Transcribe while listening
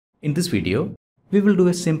In this video, we will do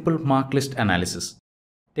a simple mark list analysis.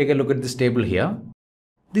 Take a look at this table here.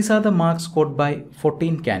 These are the marks scored by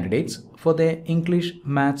 14 candidates for their English,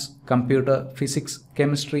 Maths, Computer, Physics,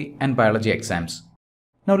 Chemistry and Biology exams.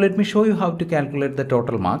 Now let me show you how to calculate the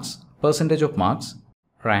total marks, percentage of marks,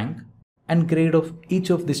 rank and grade of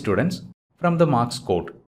each of the students from the marks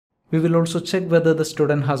scored. We will also check whether the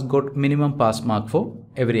student has got minimum pass mark for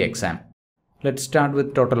every exam. Let's start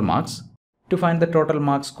with total marks. To find the total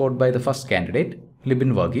marks scored by the first candidate,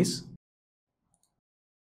 Libin Verghese,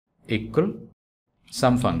 equal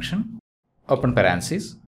sum function, open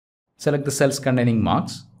parentheses, select the cells containing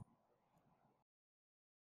marks,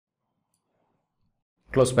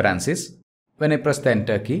 close parentheses. When I press the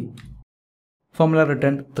enter key, formula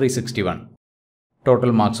returned 361,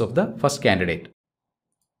 total marks of the first candidate.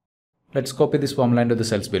 Let's copy this formula into the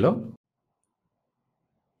cells below.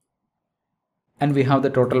 And we have the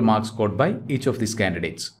total marks scored by each of these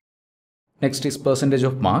candidates. Next is percentage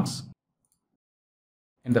of marks.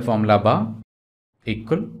 In the formula bar,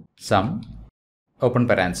 equal sum, open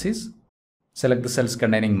parentheses, select the cells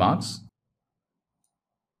containing marks,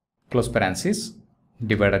 close parentheses,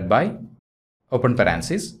 divided by, open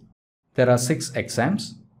parentheses. There are 6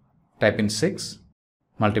 exams, type in 6,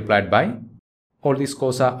 multiplied by, all these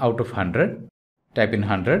scores are out of 100, type in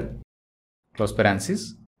 100, close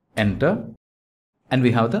parentheses, enter. And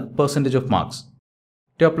we have the percentage of marks.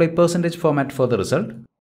 To apply percentage format for the result,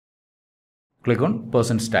 click on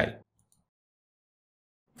percent style.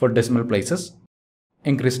 For decimal places,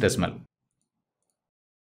 increase decimal.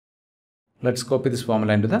 Let's copy this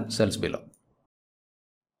formula into the cells below.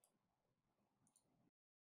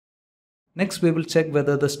 Next, we will check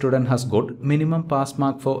whether the student has got minimum pass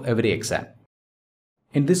mark for every exam.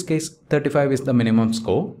 In this case, 35 is the minimum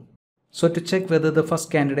score. So to check whether the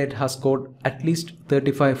first candidate has scored at least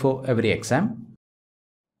 35 for every exam,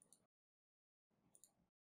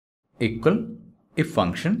 equal if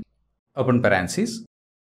function, open parentheses.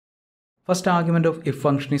 First argument of if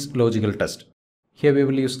function is logical test. Here we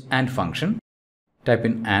will use AND function. Type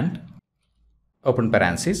in AND, open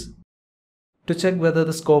parentheses. To check whether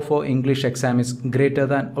the score for English exam is greater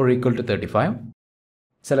than or equal to 35,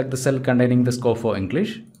 select the cell containing the score for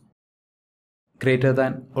English, greater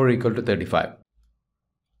than or equal to 35,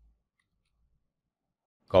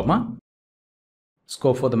 comma,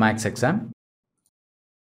 score for the maths exam,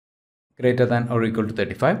 greater than or equal to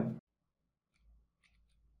 35,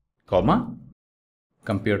 comma,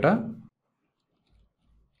 computer,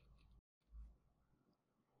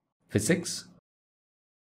 physics,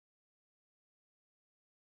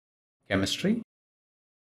 chemistry,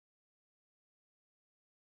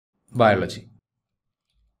 biology.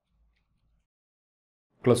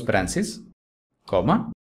 Close parentheses,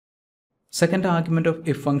 comma. Second argument of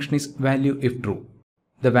if function is value if true.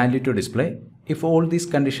 The value to display if all these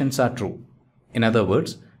conditions are true. In other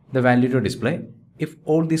words, the value to display if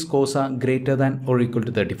all these scores are greater than or equal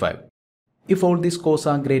to 35. If all these scores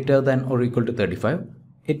are greater than or equal to 35,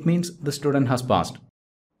 it means the student has passed.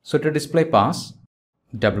 So to display pass,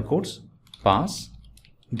 double quotes, pass,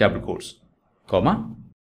 double quotes, comma.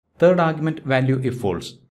 Third argument value if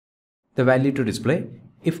false. The value to display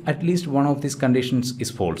if at least one of these conditions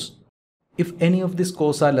is false. If any of these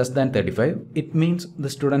scores are less than 35, it means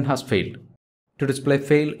the student has failed. To display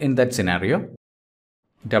fail in that scenario,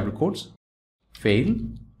 double quotes, fail,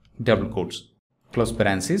 double quotes, close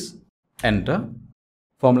parentheses, enter,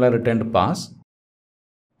 formula returned pass,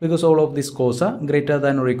 because all of these scores are greater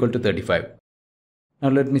than or equal to 35. Now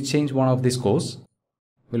let me change one of these scores.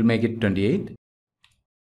 We'll make it 28.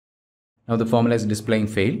 Now the formula is displaying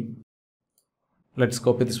fail. Let's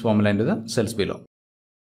copy this formula into the cells below.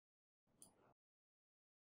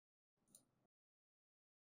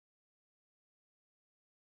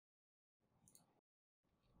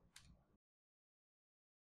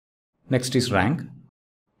 Next is rank.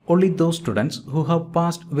 Only those students who have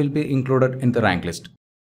passed will be included in the rank list.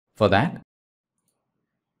 For that,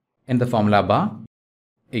 in the formula bar,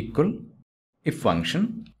 equal if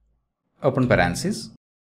function, open parentheses,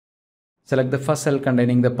 select the first cell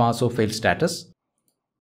containing the pass or fail status,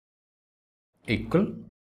 equal,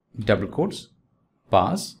 double quotes,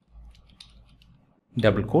 pass,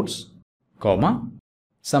 double quotes, comma,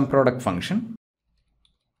 sum product function,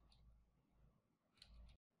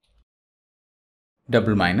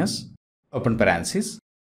 double minus, open parentheses,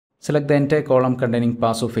 select the entire column containing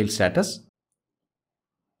pass or fail status,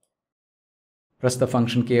 press the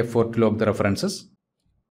function key F4 to log the references,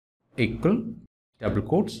 equal, double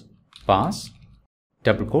quotes, pass,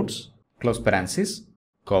 double quotes, close parentheses,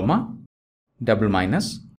 comma, double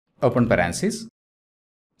minus, open parentheses,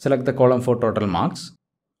 select the column for total marks,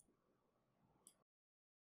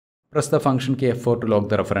 Press the function key F4 to log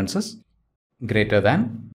the references. Greater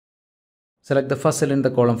than. Select the first cell in the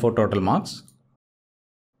column for total marks.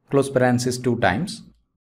 Close parenthesis 2 times.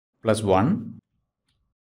 Plus 1,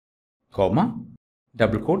 comma,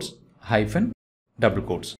 double quotes, hyphen, double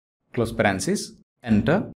quotes. Close parenthesis.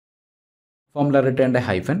 Enter. Formula returned a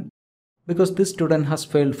hyphen because this student has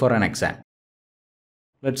failed for an exam.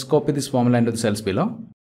 Let's copy this formula into the cells below.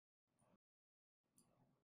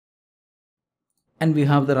 And we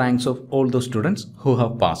have the ranks of all those students who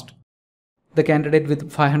have passed. The candidate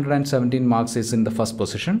with 517 marks is in the first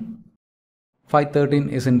position. 513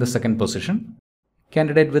 is in the second position.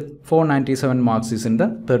 Candidate with 497 marks is in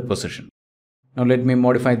the third position. Now let me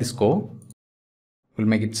modify the score. We'll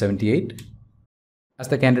make it 78. As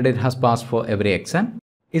the candidate has passed for every exam,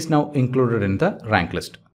 is now included in the rank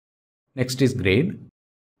list. Next is grade.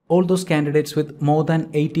 All those candidates with more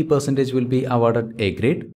than 80% will be awarded A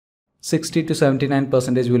grade. 60 to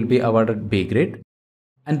 79% will be awarded B grade.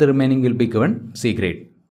 And the remaining will be given C grade.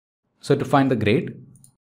 So to find the grade,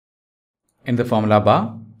 in the formula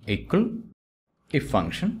bar, equal, if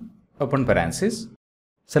function, open parenthesis,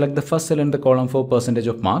 select the first cell in the column for percentage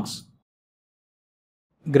of marks,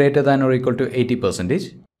 greater than or equal to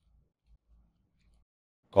 80%,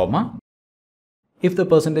 comma, if the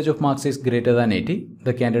percentage of marks is greater than 80,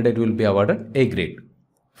 the candidate will be awarded A grade.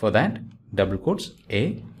 For that, double quotes,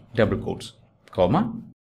 A, double quotes, comma,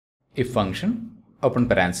 if function, open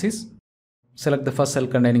parenthesis, select the first cell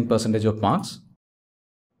containing percentage of marks,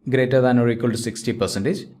 greater than or equal to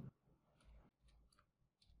 60%,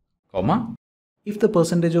 comma, if the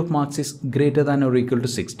percentage of marks is greater than or equal to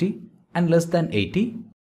 60 and less than 80,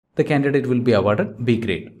 the candidate will be awarded B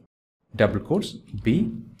grade. Double quotes,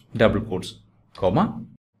 B, double quotes, comma,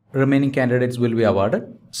 remaining candidates will be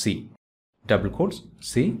awarded C. Double quotes,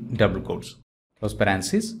 C, double quotes, close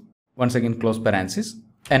parenthesis, once again close parenthesis,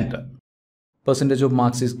 enter. Percentage of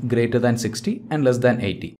marks is greater than 60 and less than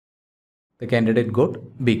 80. The candidate got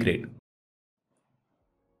B grade.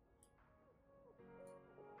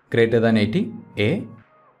 Greater than 80, A.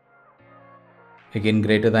 Again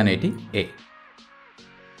greater than 80, A.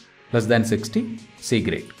 Less than 60, C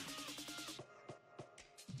grade.